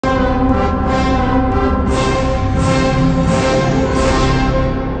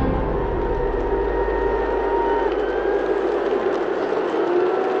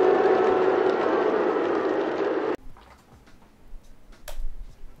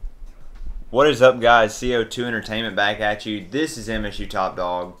What is up, guys? CO2 Entertainment back at you. This is MSU Top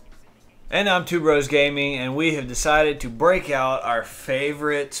Dog. And I'm Two Bros Gaming, and we have decided to break out our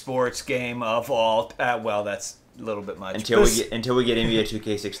favorite sports game of all. Well, that's a little bit much. Until we get NBA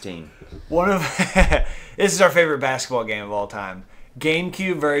 2K16. This is our favorite basketball game of all time.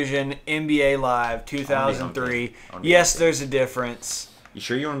 GameCube version, NBA Live 2003. Yes, there's a difference. You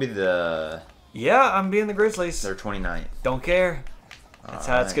sure you want to be the... Yeah, I'm being the Grizzlies. They're 29th. Don't care. That's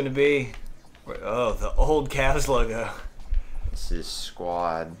how it's going to be. Oh, the old Cavs logo. This is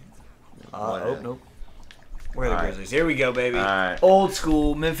squad. Oh, nope. Where are the Grizzlies? Here we go, baby. All right. Old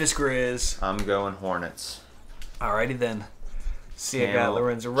school Memphis Grizz. I'm going Hornets. Alrighty then. See, I got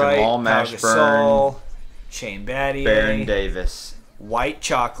Lorenzo Wright, Jamal Pau Gasol, Shane Battier, Baron Davis, White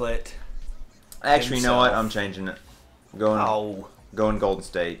Chocolate. Actually, you know what? I'm changing it. Going Golden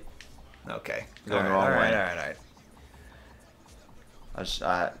State. Okay. Going the wrong way. All right.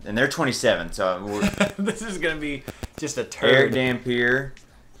 And they're 27, so this is gonna be just a turd. Eric Dampier,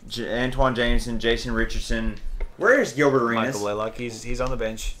 Antoine Jameson, Jason Richardson. Where is Gilbert Arenas? Michael Blaylock, he's on the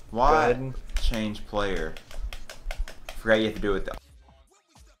bench. Why? Go ahead and change player. Forgot you have to do it though.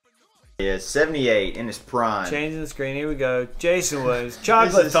 Yeah, 78 in his prime. Changing the screen. Here we go. Jason Williams,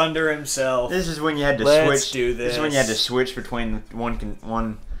 Chocolate Thunder himself. This is when you had to Let's switch. do this. This is when you had to switch between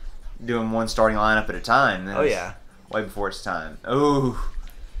doing one starting lineup at a time. Oh yeah. Way before it's time. Ooh.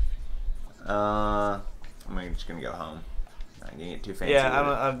 I'm just gonna go home. Not gonna get too fancy.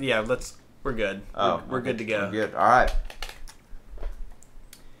 Yeah, we're good. Oh, we're good to go. We're good. All right.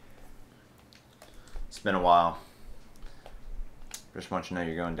 It's been a while. Just want you to know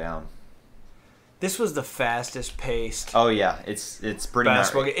you're going down. This was the fastest paced. Oh yeah, it's pretty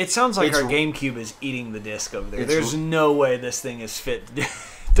basketball game. It sounds like our GameCube is eating the disc over there. There's no way this thing is fit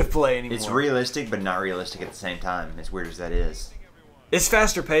to play anymore. It's realistic, but not realistic at the same time. As weird as that is. It's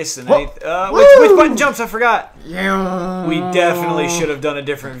faster paced than anything. Which button jumps? I forgot. Yeah. We definitely should have done a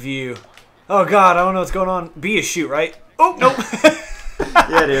different view. Oh God, I don't know what's going on. B is shoot, right? Oh nope.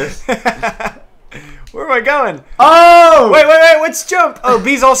 Yeah, it is. Where am I going? Oh! Wait. What's jump? Oh,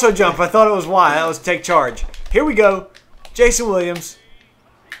 B's also jump. I thought it was Y. That was take charge. Here we go. Jason Williams.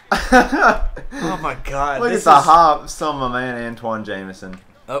 Oh my God. Look at the hop. Some of my man Antoine Jameson.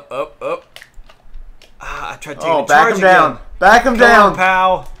 Up. I tried to take Oh, a charge down. again. Back him down. On,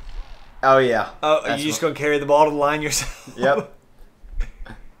 pal. Oh, yeah. Oh, are you just going to carry the ball to the line yourself? Yep.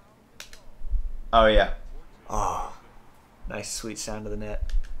 Oh, yeah. Oh, nice sweet sound of the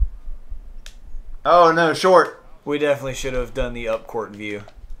net. Oh, no, short. We definitely should have done the up court view.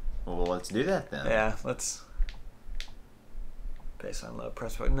 Well, let's do that then. Yeah, let's. Baseline low,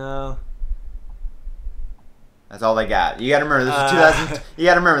 press button. No. That's all they got. You got to remember, this is 2000. You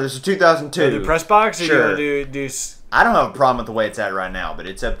got to remember, this is 2002. The press box, or sure. you want to do? I don't have a problem with the way it's at right now, but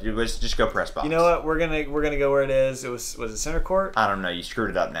it's up. Let's just go press box. You know what? We're gonna go where it is. Was it center court? I don't know. You screwed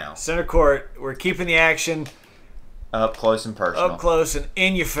it up now. Center court. We're keeping the action up close and personal. Up close and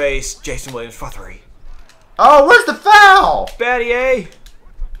in your face. Jason Williams for 3. Oh, where's the foul? Battier.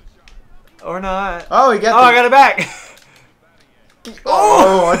 Or not. Oh, he got. I got it back.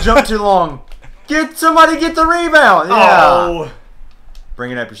 Oh, I jumped too long. Somebody get the rebound. Yeah. Oh.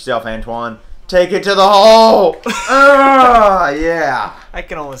 Bring it up yourself, Antoine. Take it to the hole. Yeah. I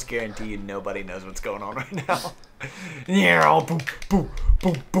can almost guarantee you nobody knows what's going on right now. Yeah. Boom.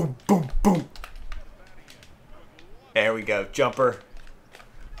 There we go. Jumper.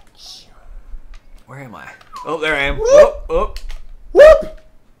 Where am I? Oh, there I am. Whoop.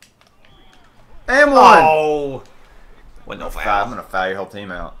 And one. Oh. Well, no foul. I'm going to foul your whole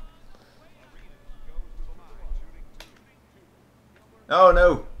team out. Oh,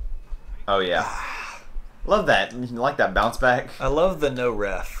 no. Oh, yeah. Love that. You like that bounce back? I love the no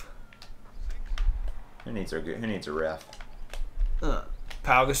ref. Who needs a ref?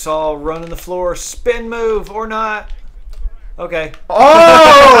 Pau Gasol running the floor. Spin move or not. Okay.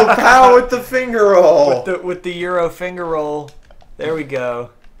 Oh, Pau with the finger roll. With the Euro finger roll. There we go.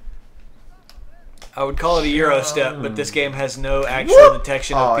 I would call it a Euro step, but this game has no actual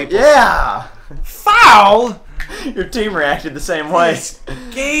detection of people. Yeah. Foul. Your team reacted the same way.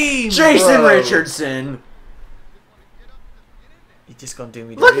 Game, Jason Richardson. You just gonna do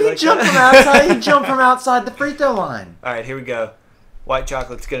me? Look, he jumped from outside. He jumped from outside the free throw line. All right, here we go. White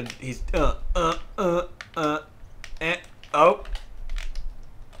Chocolate's gonna. He's oh.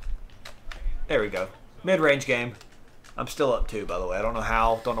 There we go. Mid-range game. I'm still up 2, by the way. I don't know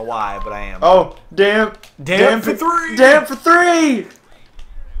how, don't know why, but I am. Oh, damn for 3. Damn for 3.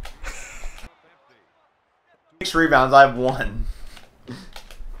 6 rebounds. I have 1.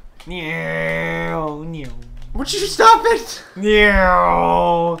 Meow. Would you stop it?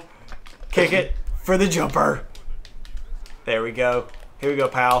 Meow. Kick it for the jumper. There we go. Here we go,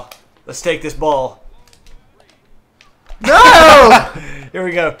 pal. Let's take this ball. No! Here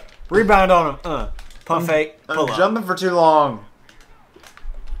we go. Rebound on him. Pump fake. Pull I'm up. jumping for too long.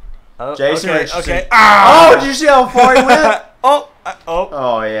 Oh, Jason okay, Richardson. okay. Oh, did you see how far he went? Oh.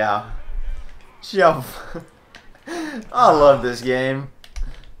 Oh, yeah. See how... I love this game.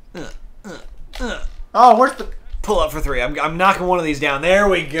 Oh, where's the... Pull up for 3. I'm knocking one of these down. There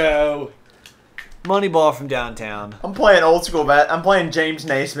we go. Money ball from downtown. I'm playing old school I'm playing James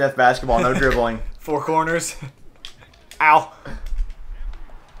Naismith basketball, no dribbling. 4 corners. Ow.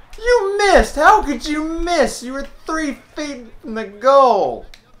 You missed! How could you miss? You were 3 feet from the goal.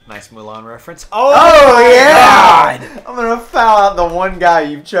 Nice Mulan reference. Oh yeah! God. I'm gonna foul out the one guy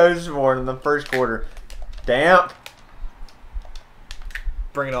you chose for in the first quarter. Damp.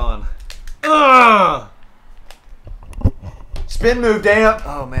 Bring it on. Ugh. Spin move, Damp.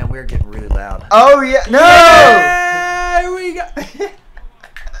 Oh man, we're getting really loud. Oh yeah! No! Yeah, we got.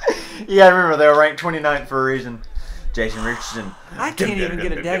 You gotta remember they were ranked 29th for a reason. Jason Richardson. I can't even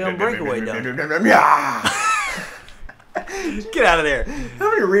get a daggone breakaway done. Yeah. Get out of there. How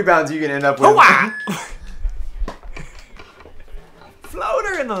many rebounds are you gonna end up with?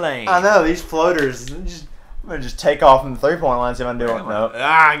 Floater in the lane. I know these floaters. I'm gonna just take off from the 3-point line. See if I can do it. No.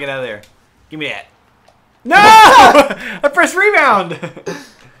 Get out of there. Give me that. No! I pressed rebound.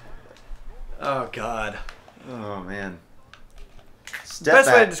 Oh God. Oh man. The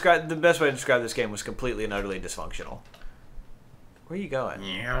best way to describe this game was completely and utterly dysfunctional. Where are you going?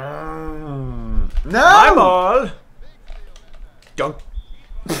 No. My ball. Dunk.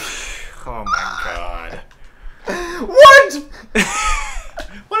 Oh my God. What?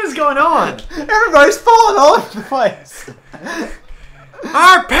 What is going on? Everybody's falling all over the place.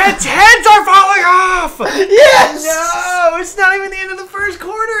 Our pets' heads are falling off! Yes! No, it's not even the end of the first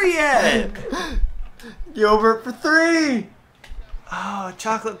quarter yet. Gilbert for 3. Oh,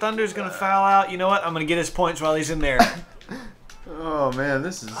 Chocolate Thunder's going to foul out. You know what? I'm going to get his points while he's in there. Oh, man,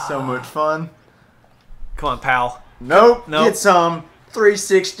 this is so much fun. Come on, pal. Nope. Nope. Get some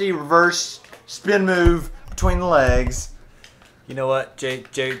 360 reverse spin move between the legs. You know what?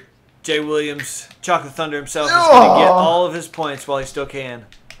 Jay Williams, Chocolate Thunder himself, is going to get all of his points while he still can.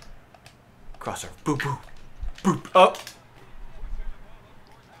 Crosser. Boop, boop. Boop. Oh.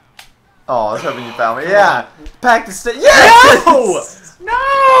 Oh, I was hoping you found me. Yeah. Pack the stick. Yes!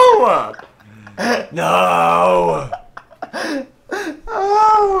 No! No!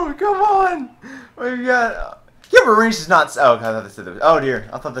 Oh, come on. We got... Gilbert Arenas is not... Oh, God, I thought this was... Oh, dear.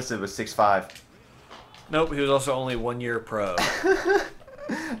 I thought this was 6'5". Nope, he was also only 1 year pro.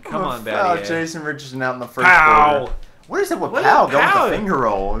 Come on, Foul Batty. Jason Richardson out in the first quarter. What is it with Powell going with the finger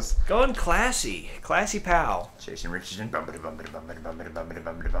rolls? Going classy. Classy Powell. Jason Richardson. That's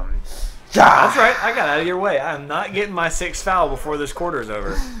right. I got out of your way. I'm not getting my 6th foul before this quarter is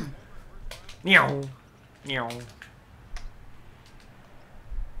over. Meow. Meow.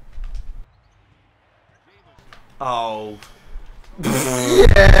 Oh.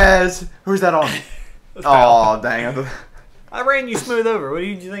 Yes! Who's that on? Oh, dang. I ran you smooth over. What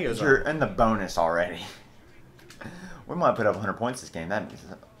did you think it was? You're in the bonus already. We might put up 100 points this game.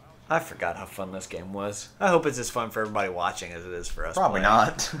 I forgot how fun this game was. I hope it's as fun for everybody watching as it is for us. Probably playing.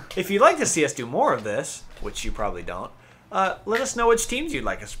 not. If you'd like to see us do more of this, which you probably don't, let us know which teams you'd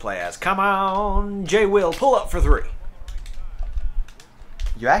like us to play as. Come on, Jay Will, pull up for 3.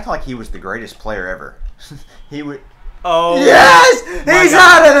 You act like he was the greatest player ever. He would. Oh. Yes! He's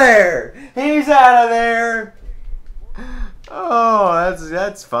out of there! He's out of there! Oh,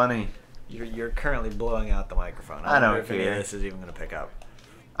 that's funny. You're currently blowing out the microphone. I don't wonder if any care. of this is even going to pick up.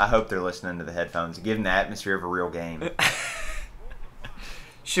 I hope they're listening to the headphones. Give them the atmosphere of a real game.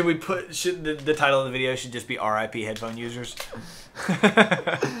 Should the title of the video should just be RIP headphone users?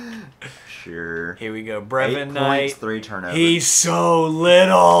 Sure. Here we go. 8 Brevin Knight. points, 3 turnovers. He's so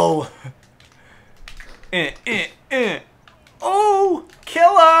little. Oh,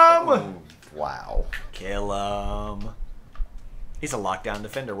 kill him. Oh, wow. Kill him. He's a lockdown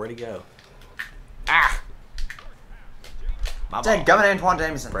defender. Where'd he go? Ah. My ball. Coming Antoine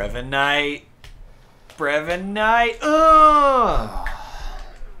Jameson. Brevin Knight. Brevin Knight.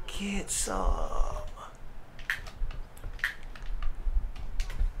 Get some.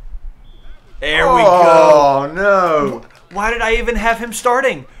 There we go. Oh, no. Why did I even have him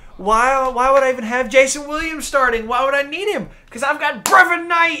starting? Why would I even have Jason Williams starting? Why would I need him? Because I've got Brevin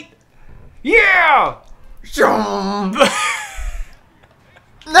Knight. Yeah.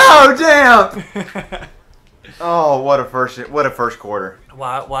 No, damn. Oh, what a first quarter.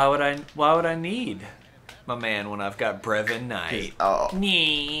 Why would I need my man when I've got Brevin Knight? Oh.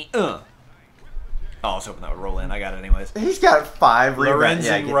 Oh, I was hoping that would roll in. I got it anyways. He's got 5 rebounds.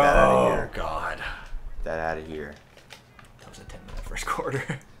 Yeah, Lorenzen get that out of Oh, here. God. Get that out of here. That was a 10-minute first quarter.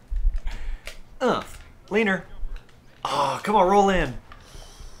 Leaner. Oh, come on, roll in.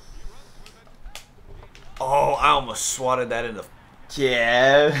 Oh, I almost swatted that into...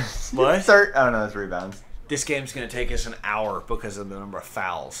 Yeah. What? Oh, no, it's rebounds. This game's going to take us an hour because of the number of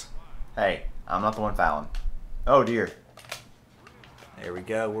fouls. Hey, I'm not the one fouling. Oh, dear. There we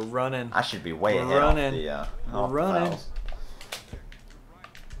go. We're running. I should be way We're ahead running. off the, We're off the running. fouls.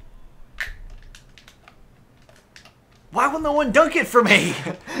 Why will no one dunk it for me?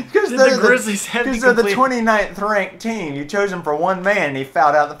 Because the Grizzlies had to they're the complete- 29th ranked team. You chose them for one man, and he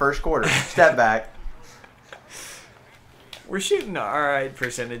fouled out in the first quarter. Step back. We're shooting alright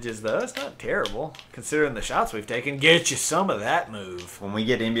percentages, though. It's not terrible. Considering the shots we've taken, get you some of that move. When we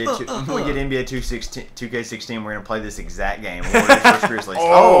get NBA 2K16, we're gonna play this exact game. Warriors versus Grizzlies.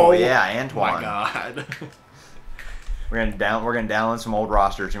 Oh yeah, Antoine. My God. We're gonna download some old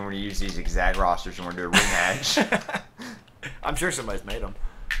rosters, and we're gonna use these exact rosters, and we're gonna do a rematch. I'm sure somebody's made them.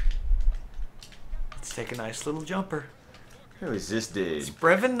 Let's take a nice little jumper. Who is this dude? It's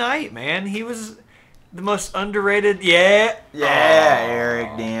Brevin Knight, man. He was the most underrated. Yeah. Yeah,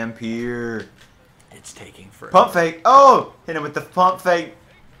 Eric Dampier. It's taking forever. Pump fake. Oh, hit him with the pump fake.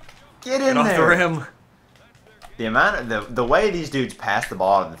 Get in Get off there. the rim. The amount of the way these dudes pass the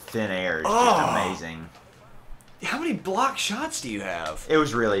ball in the thin air is just amazing. How many block shots do you have? It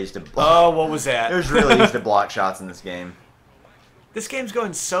was really easy to Oh, what was that? It was really easy to block shots in this game. This game's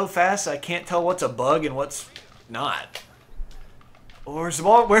going so fast, I can't tell what's a bug and what's not. Where's the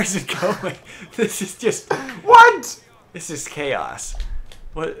ball? Where's it going? This is just... What? This is chaos.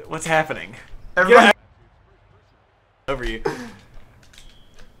 What's happening? Everybody... Get over you.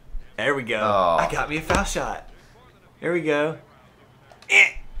 There we go. Oh. I got me a foul shot. There we go.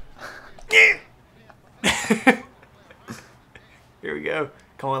 Here we go.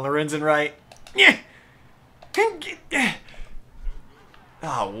 Come on, Lorenzen right.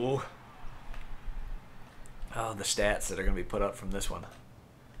 Oh, whoa. Oh, the stats that are going to be put up from this one.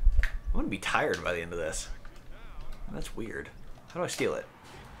 I'm going to be tired by the end of this. That's weird. How do I steal it?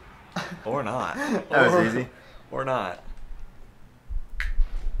 Or not. That was easy. Or not.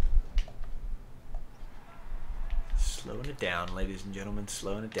 Slowing it down, ladies and gentlemen.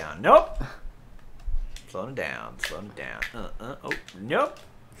 Slowing it down. Nope. Slowing it down. Slowing it down. Oh, nope.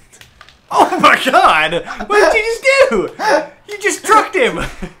 Oh my God! What did you just do? You just trucked him.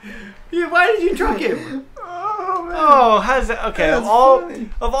 Why did you truck him? Oh, man. Oh, how's that? Okay, That's of funny.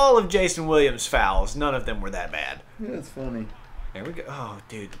 all of Jason Williams' fouls, none of them were that bad. That's funny. There we go. Oh,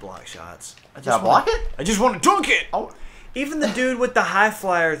 dude, the block shots. Did I block it? I just want to dunk it. Oh. Even the dude with the high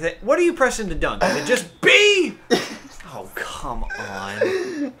flyer thing. What are you pressing to dunk? Is it just B? Oh, come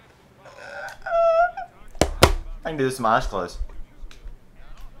on. I can do this with my eyes closed.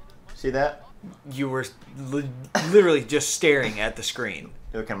 See that? You were literally just staring at the screen.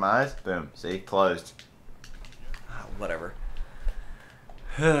 Look in my eyes. Boom. See? Closed. Oh, whatever.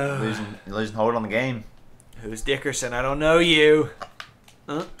 Losing hold on the game. Who's Dickerson? I don't know you.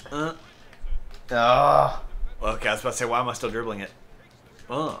 Oh. Okay, I was about to say, why am I still dribbling it?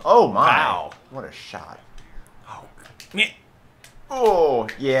 Oh, my. Wow. What a shot. Oh. Yeah. Oh,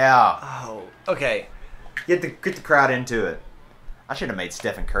 yeah. Oh. Okay. Get the crowd into it. I should have made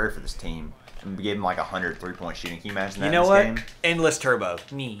Stephen Curry for this team and gave him like 100 3-point shooting. Can you imagine that You know in what? this game? Endless turbo.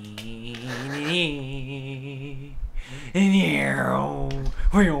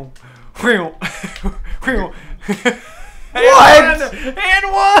 What?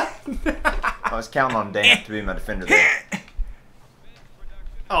 And one! I was counting on Dan to be my defender there.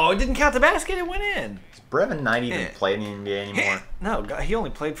 Oh, it didn't count the basket. It went in. Does Brevin Knight even play in the NBA anymore? No, God, he only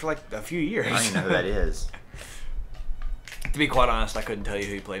played for like a few years. I don't even know who that is. To be quite honest, I couldn't tell you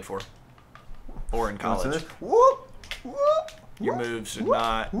who he played for. Or in college. Whoop, whoop, Your whoop, moves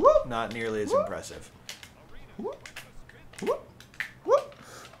are whoop, not nearly as whoop. impressive. whoop, whoop, whoop.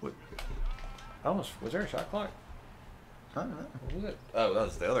 Almost. Was there a shot clock? I don't know. What was it? Oh, that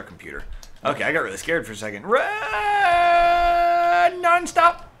was the other computer. Okay, I got really scared for a second. Run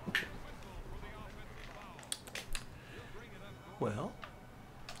non-stop. Well,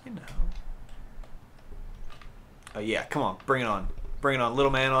 you know. Oh yeah, come on, bring it on, bring it on,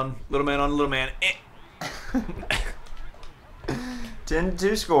 little man on, little man on, little man.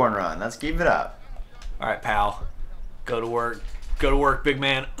 10-2 scoring run. Let's keep it up. All right, pal, go to work, big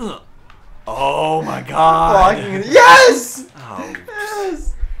man. Oh my God! Yes! Oh,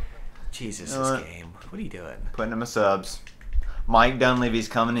 Yes! Jesus, You know this what? game. What are you doing? Putting him a subs. Mike Dunleavy's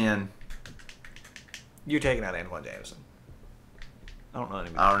coming in. You're taking out Antoine Jameson. I don't know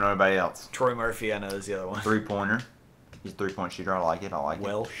anybody. I don't know anybody else. Troy Murphy, I know is the other one. 3-pointer. He's a 3-point shooter. I like it. I like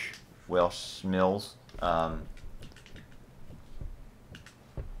it. Welsh Mills.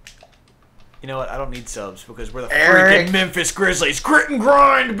 You know what? I don't need subs because we're the Eric. freaking Memphis Grizzlies. Grit and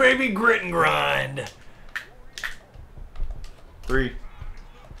grind, baby. Grit and grind. 3.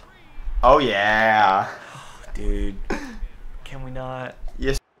 Oh, yeah. Dude. Can we not?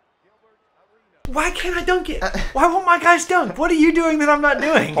 Yes. Why can't I dunk it? Why won't my guys dunk? What are you doing that I'm not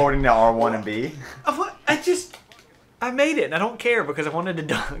doing? Holding the R1 and B. I made it and I don't care because I wanted to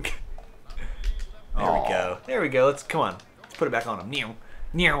dunk. There we go. There we go. Come on. Let's put it back on him.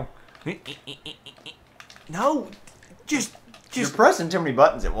 Meow. No. Just. You're pressing too many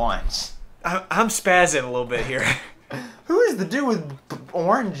buttons at once. I'm spazzing a little bit here. Who is the dude with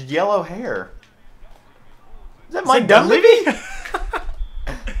orange, yellow hair? Is that Mike Dunleavy?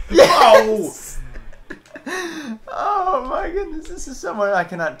 Yes! Oh my goodness, this is someone I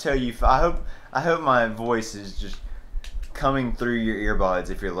cannot tell you. I hope my voice is just coming through your earbuds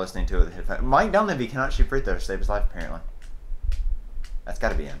if you're listening to it with the headphones. Mike Dunleavy cannot shoot free throws to save his life, apparently. That's got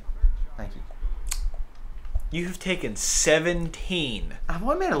to be him. Thank you. You have taken 17. I've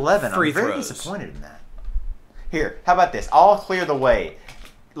only made 11. Free I'm very throws. disappointed in that. Here, how about this? I'll clear the way.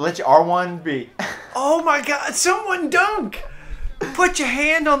 Let your R1 be. Oh my God! Someone dunk! Put your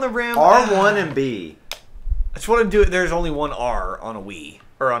hand on the rim. R1 and B. That's what I'm doing. There's only one R on a Wii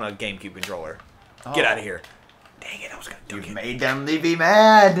or on a GameCube controller. Get out of here! Dang it! I was gonna dunk it. You've made Dunleavy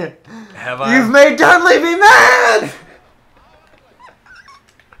mad. Have I? You've made Dunleavy mad.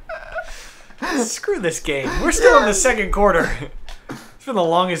 Screw this game. We're still in the second quarter. It's been the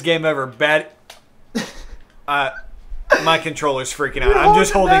longest game ever. My controller's freaking out. I'm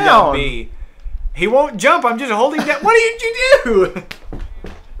just holding down B. He won't jump. I'm just holding down. What did you do?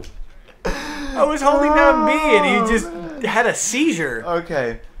 I was holding down B and he just had a seizure.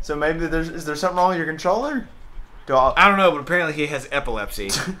 Okay, so maybe is there something wrong with your controller? I don't know, but apparently he has epilepsy.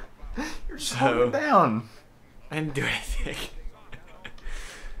 You're just holding it down. I didn't do anything.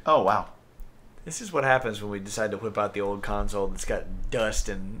 Oh wow. This is what happens when we decide to whip out the old console that's got dust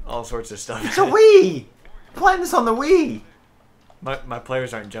and all sorts of stuff. It's a Wii. I'm playing this on the Wii. My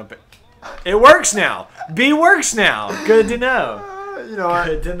players aren't jumping. It works now. B works now. Good to know. You know what?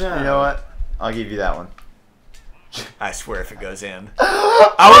 Good to know. You know what? I'll give you that one. I swear if it goes in.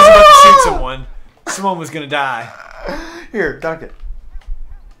 I was about to shoot someone. Someone was going to die. Here, dunk it.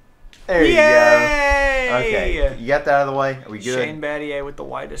 There you go. Okay, you got that out of the way? Are we good? Shane Battier with the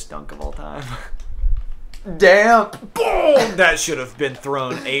widest dunk of all time. Damn. Boom! That should have been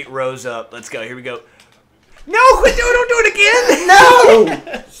thrown 8 rows up. Let's go. Here we go. No! Quit doing it! Don't do it again! No!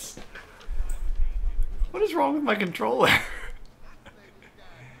 Yes. What is wrong with my controller?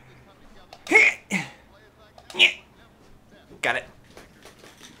 Got it.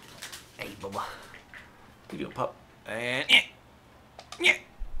 Hey, Bubba. You do a pup. And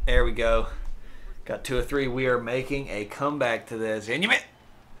there we go. Got 2 or 3. We are making a comeback to this. And you meant.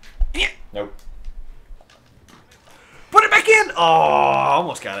 Nope. Put it back in! Oh,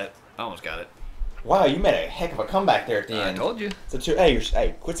 almost got it. Almost got it. Wow, you made a heck of a comeback there at the end. I told you. So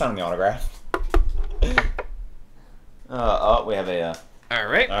hey, quit signing the autograph. We have a. All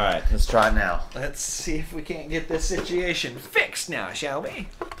right. All right, let's try it now. Let's see if we can't get this situation fixed now, shall we?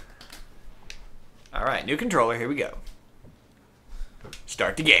 All right, new controller. Here we go.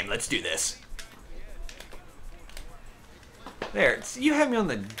 Start the game. Let's do this. There. You have me on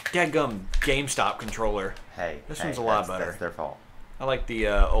the dadgum GameStop controller. Hey, this one's a lot better. That's their fault. I like the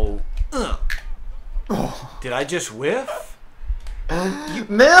old. Did I just whiff?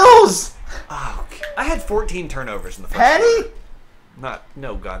 Mills! Oh, I had 14 turnovers in the first Patty? quarter.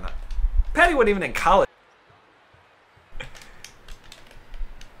 No, God, not. Patty wasn't even in college.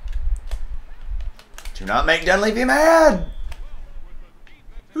 Do not make Dunleavy mad!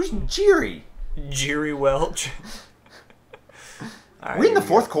 Who's Jerry? Jerry Welch. Are we in the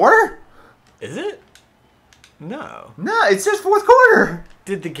fourth quarter? Is it? No. No, it says fourth quarter.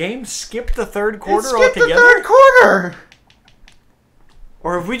 Did the game skip the third quarter altogether? altogether? The third quarter.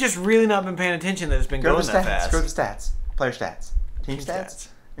 Or have we just really not been paying attention that it's been going that fast? Go to the stats. Player stats. Team stats.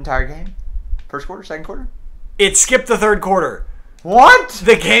 Entire game. First quarter, second quarter. It skipped the third quarter. What?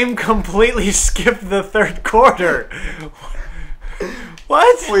 The game completely skipped the third quarter.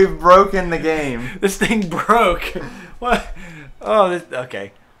 What? We've broken the game. This thing broke. What? Oh,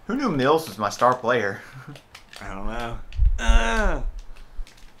 okay. Who knew Mills was my star player? I don't know.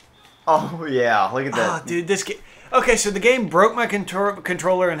 Oh, yeah. Look at that. Oh, dude, this game. Okay, so the game broke my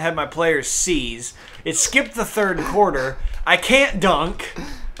controller and had my players seize. It skipped the third quarter. I can't dunk.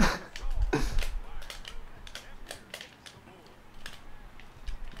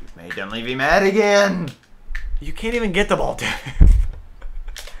 Made Dunleavy mad again. You can't even get the ball to him.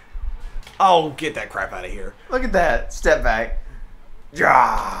 Oh, get that crap out of here. Look at that. Step back.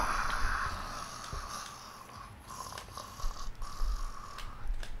 Ja.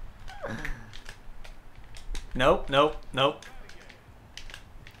 Nope, nope, nope.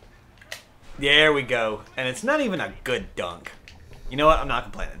 There we go. And it's not even a good dunk. You know what? I'm not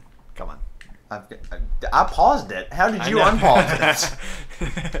complaining. Come on. I paused it. How did you unpause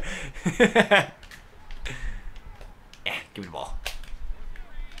it? Give me the ball.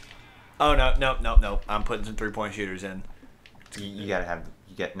 Oh, no, no, no, no. I'm putting some three-point shooters in. You gotta have...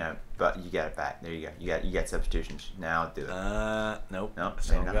 but you got it back. There you go. You got substitutions. Now do it. Nope. Nope.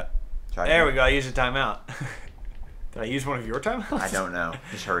 There Again. we go. I used a timeout. Did I use one of your timeouts? I don't know.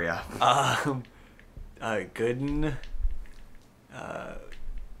 Just hurry up. Gooden.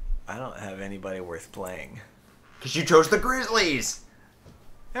 I don't have anybody worth playing. Because you chose the Grizzlies.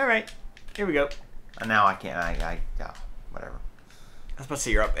 All right. Here we go. And now I can't. Whatever. I was about to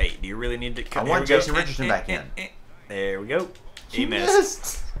say you're up 8. Do you really need to... I want Jason Richardson back in. There we go. He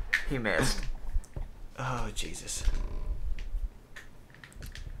missed. He missed. Oh, Jesus.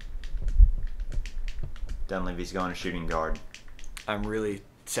 Dunleavy's going to shooting guard. I'm really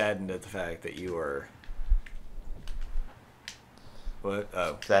saddened at the fact that you are... What?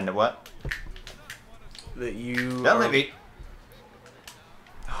 Oh. Saddened at what? That you Dunleavy.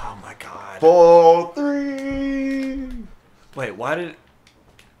 Oh, my God. 4-3. Wait, why did...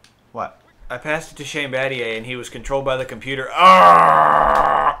 What? I passed it to Shane Battier, and he was controlled by the computer.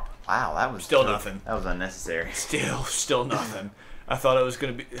 Ah! Wow, that was... Still nothing. That was unnecessary. Still nothing. I thought it was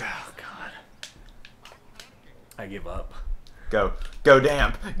going to be... Oh, God. I give up. Go. Go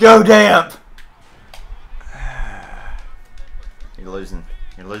damp. Go damp! You're losing.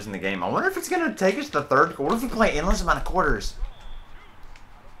 You're losing the game. I wonder if it's going to take us to the third quarter. What if we play endless amount of quarters?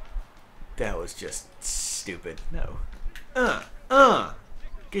 That was just stupid. No.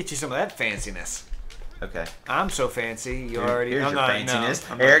 Get you some of that fanciness. Okay. I'm so fancy. You already... Here's I'm your not, fanciness.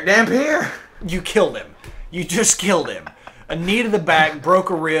 no, Eric Dampier. You killed him. You just killed him. A knee to the back, broke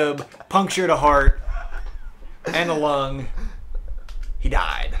a rib, punctured a heart, and a lung. He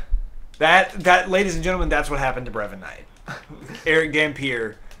died. That, ladies and gentlemen, that's what happened to Brevin Knight. Eric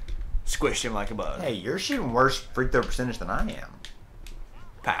Dampier squished him like a bug. Hey, you're shooting worse free throw percentage than I am.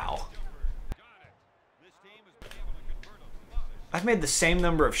 Pow. I've made the same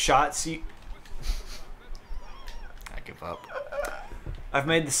number of shots I give up. I've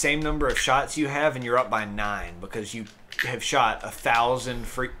made the same number of shots you have, and you're up by 9 because you have shot 1,000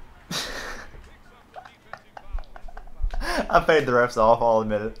 free... I paid the refs off, I'll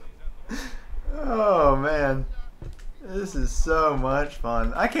admit it. Oh, man. This is so much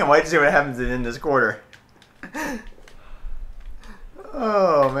fun. I can't wait to see what happens at the end of this quarter.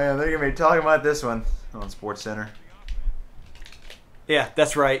 Oh, man. They're going to be talking about this one on SportsCenter. Yeah,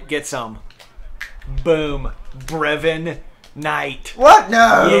 that's right. Get some. Boom. Brevin Knight. What?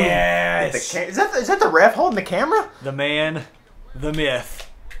 No. Yes. Is that the ref holding the camera? The man, the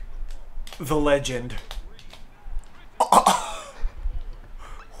myth, the legend.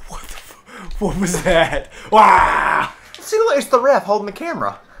 What was that? Wow! See, look, it's the ref holding the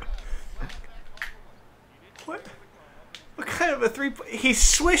camera. What? What kind of a three? He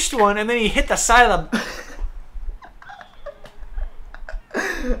swished one and then he hit the side of the.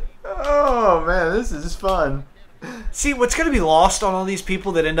 Oh man, this is fun. See, what's going to be lost on all these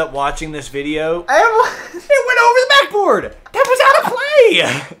people that end up watching this video? It went over the backboard. That was out of play.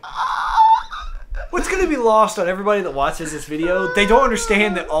 What's going to be lost on everybody that watches this video? They don't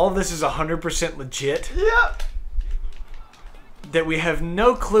understand that all of this is 100% legit. Yep. That we have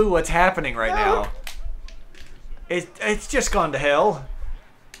no clue what's happening right now. It's just gone to hell.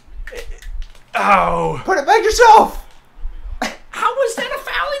 Oh. Put it back yourself. How was that a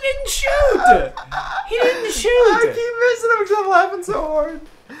foul? He didn't shoot. He didn't shoot. I keep missing him because I'm laughing so hard.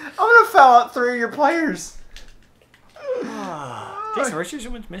 I'm going to foul out 3 of your players. Jason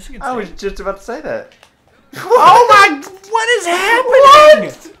Richardson went to Michigan State. I was just about to say that. Oh my! What is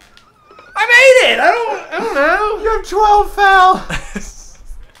happening? What? I made it. I don't know. You have 12 fouls.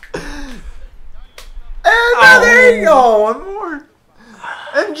 And there you go. One more.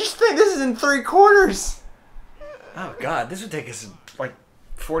 And just think, this is in 3 quarters. Oh God, this would take us like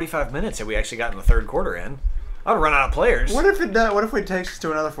 45 minutes if we actually got in the 3rd quarter in. I would run out of players. What if it takes us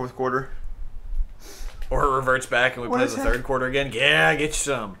to another 4th quarter? Or it reverts back and we play the 3rd quarter again. Yeah, get you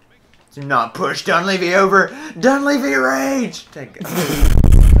some. Do not push Dunleavy over. Dunleavy rage. Take it.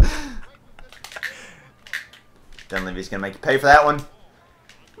 Dunleavy's gonna make you pay for that one.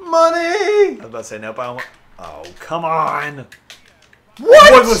 Money. I was about to say nope. I don't want... Oh, come on.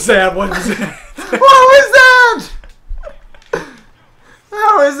 What? was that? What was that? What was that?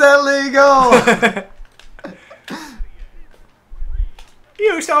 How is that legal?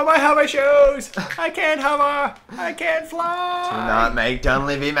 You stole my hover shoes! I can't hover! I can't fly! Do not make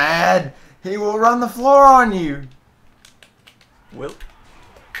Dunleavy mad. He will run the floor on you. Will?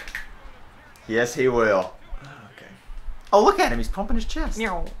 Yes, he will. Okay. Oh, look at him. He's pumping his chest.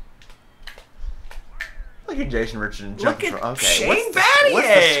 Meow. Look at Jason Richardson Look jumping. at Okay, Shane what's Battier. what's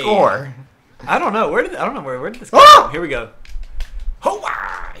the score? I don't know. I don't know where did this go? Ah! Here we go.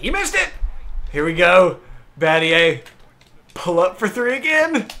 Hoa! You missed it! Here we go. Battier. Pull up for 3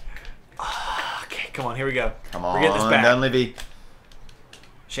 again. Okay, come on. Here we go. Come on, We're getting this back. Dunleavy.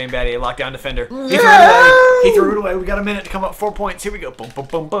 Shane Battier, lockdown defender. He No! threw it away. He threw it away. We got a minute to come up 4 points. Here we go. Boom, boom,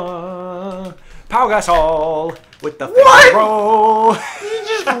 boom, boom. Power gas all with the What? roll. He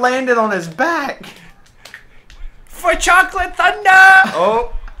just landed on his back. For chocolate thunder.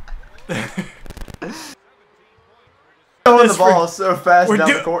 Oh. Throwing This the ball so fast we're down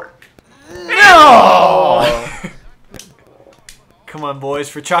do- the court. No! Come on, boys,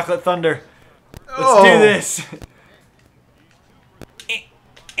 for chocolate thunder. Let's do this.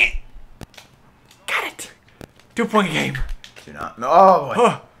 Got it. 2-point game. Do not. Oh,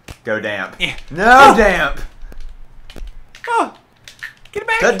 Oh, go damp. Yeah. No Oh. damp. oh. Get it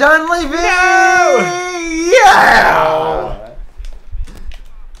back. To Dunleavy. No. Yeah.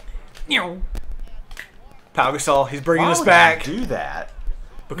 No. Pau Gasol, he's bringing Why us would back. you do that?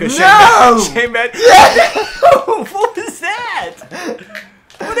 Because No! Shane Battier. Yeah. What is that?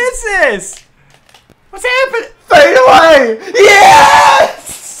 What is this? What's happening? Fade away.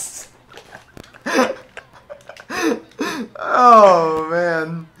 Yes. Oh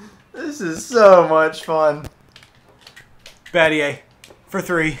man, this is so much fun. Battier for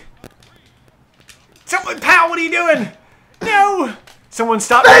 3. Someone, Pal, what are you doing? No. Someone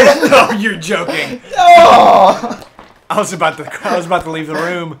stop me. No, you're joking. Oh. I was about to leave the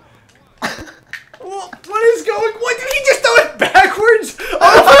room. What is going? What did he just throw it backwards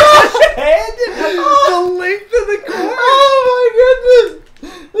over his head? The length of the court. Oh my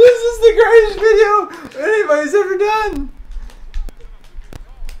goodness! This is the greatest video anybody's ever done.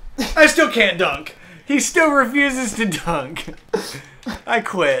 I still can't dunk. He still refuses to dunk. I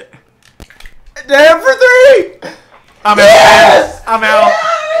quit. Damn for 3! I'm Yes! out. I'm out.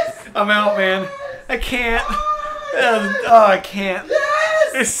 Yes! I'm out, man. I can't. Oh, I can't.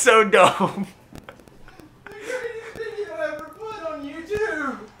 Yes! It's so dumb. The greatest video ever put on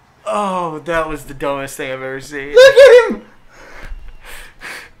YouTube. Oh, that was the dumbest thing I've ever seen. Look at him!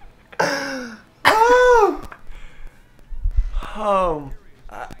 Oh! Oh,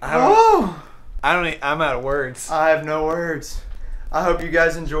 Oh! I'm out of words. I have no words. I hope you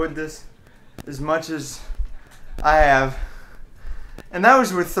guys enjoyed this as much as I have. And that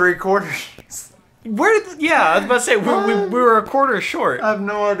was with 3 quarters. Yeah, I was about to say we were a quarter short. I have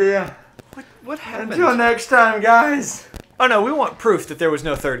no idea. What happened? Until next time, guys. Oh no, we want proof that there was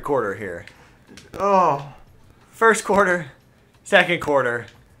no third quarter here. Oh. First quarter, second quarter,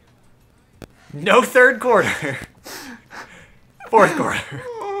 no third quarter, fourth quarter.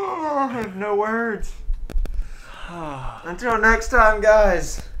 Oh, I have no words. Until next time,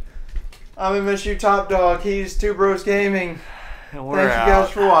 guys. I'm MSU Top Dog. He's Two Bros Gaming. And we're Thank you out.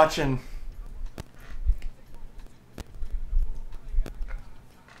 guys for watching.